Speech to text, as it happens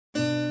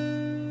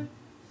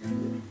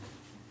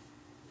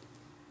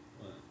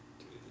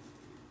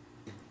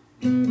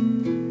This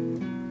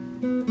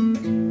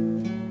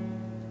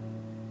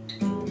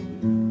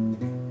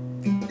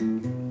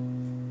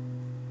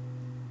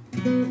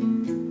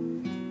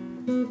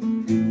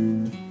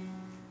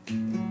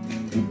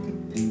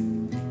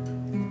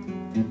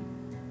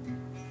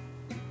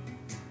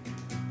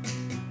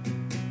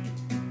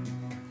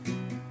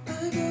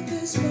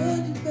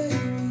money, baby,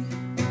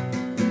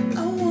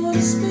 I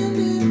wanna spend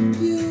it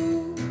with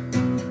you.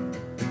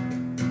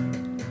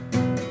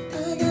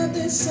 I got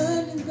this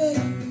Sunday,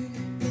 baby,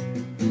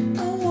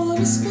 I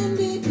wanna spend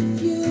it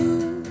with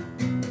you.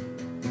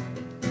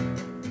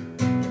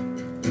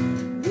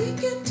 We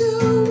can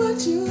do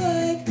what you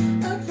like,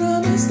 I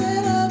promise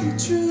that I'll be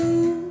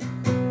true.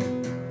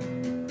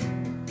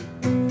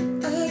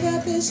 I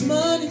got this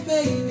money,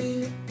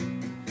 baby,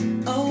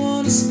 I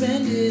wanna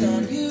spend it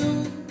on you.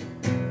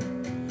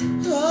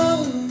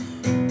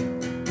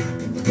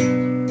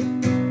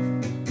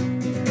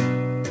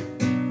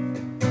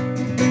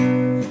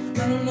 I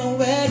don't know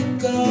where to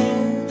go,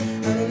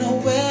 I don't know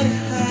where to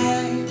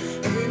hide.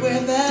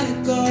 Everywhere that I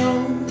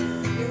go,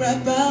 you're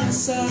right by my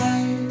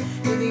side.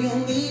 You're the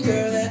only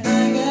girl that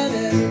I got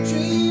ever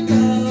dreamed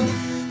of.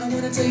 I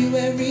wanna tell you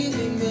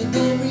everything, but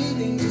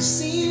everything just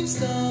seems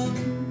dumb.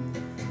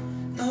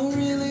 I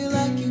really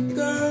like you,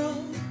 girl,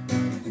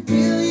 I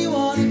really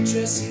wanna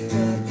dress you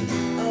up,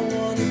 I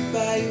wanna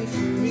buy you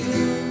for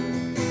real.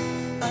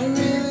 I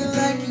really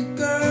like you,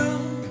 girl,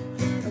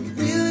 I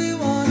really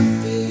wanna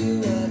feel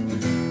you up,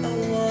 I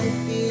wanna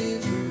feel you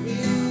for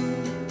real.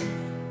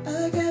 I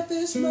got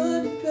this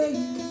money, baby,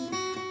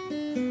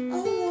 I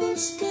wanna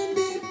spend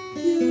it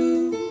with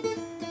you.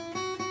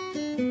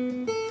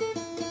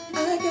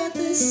 I got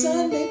this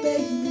Sunday,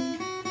 baby,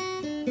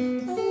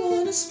 I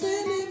wanna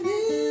spend it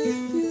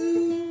with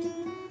you.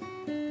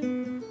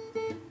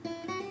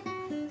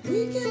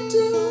 We can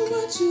do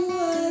what you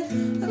like,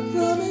 I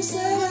promise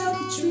that I'll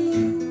be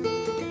true.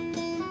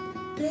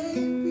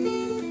 Baby,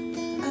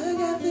 I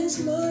got this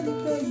money,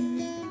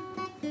 baby,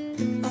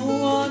 I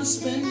wanna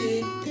spend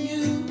it with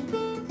you.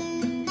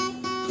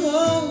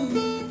 Oh,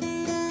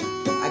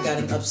 I got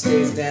an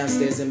upstairs,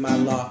 downstairs in my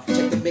loft.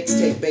 Check the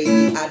mixtape,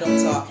 baby, I don't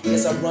talk.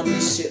 Yes, I run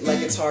this shit like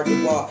it's hard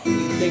to walk.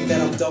 You think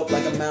that I'm dope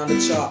like a mound of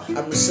chalk.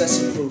 I'm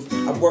recession proof,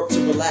 I work to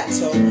relax,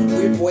 ho.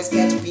 Weird boys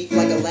catch beef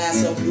like a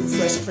lasso. New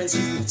fresh prince,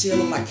 you can chill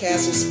in my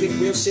castle. Spit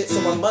real shit,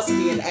 so I must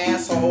be an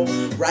asshole,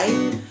 right?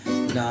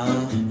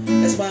 Nah,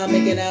 that's why I'm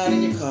making out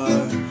in your car.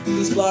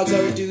 These blogs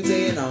are a dude's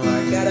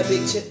A&R. Got a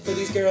big chip for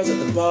these girls at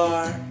the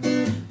bar,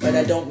 but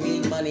I don't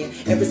need money.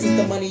 Ever since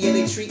the money, yeah,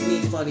 they treat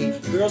me funny.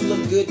 Girls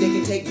look good, they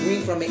can take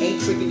green from it.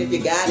 Ain't tricking if you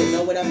got it,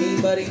 know what I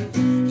mean, buddy?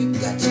 You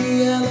got your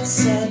yellow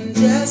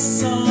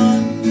sundress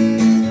on,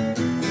 I'm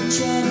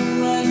trying to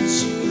write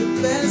you the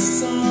best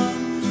song.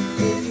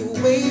 If you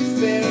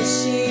Wayfarer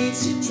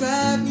shades, you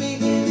drive me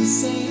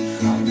insane.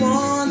 I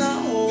wanna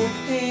hold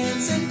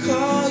hands and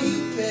call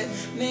you pet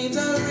names.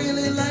 I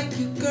really like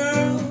you,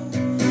 girl, I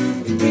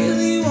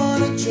really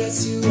wanna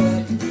dress you up,